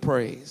name be the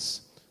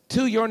praise.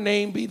 To your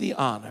name be the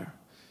honor.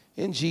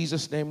 In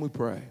Jesus' name we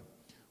pray.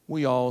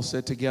 We all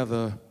said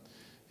together,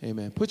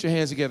 amen. Put your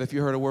hands together if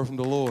you heard a word from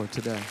the Lord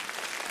today.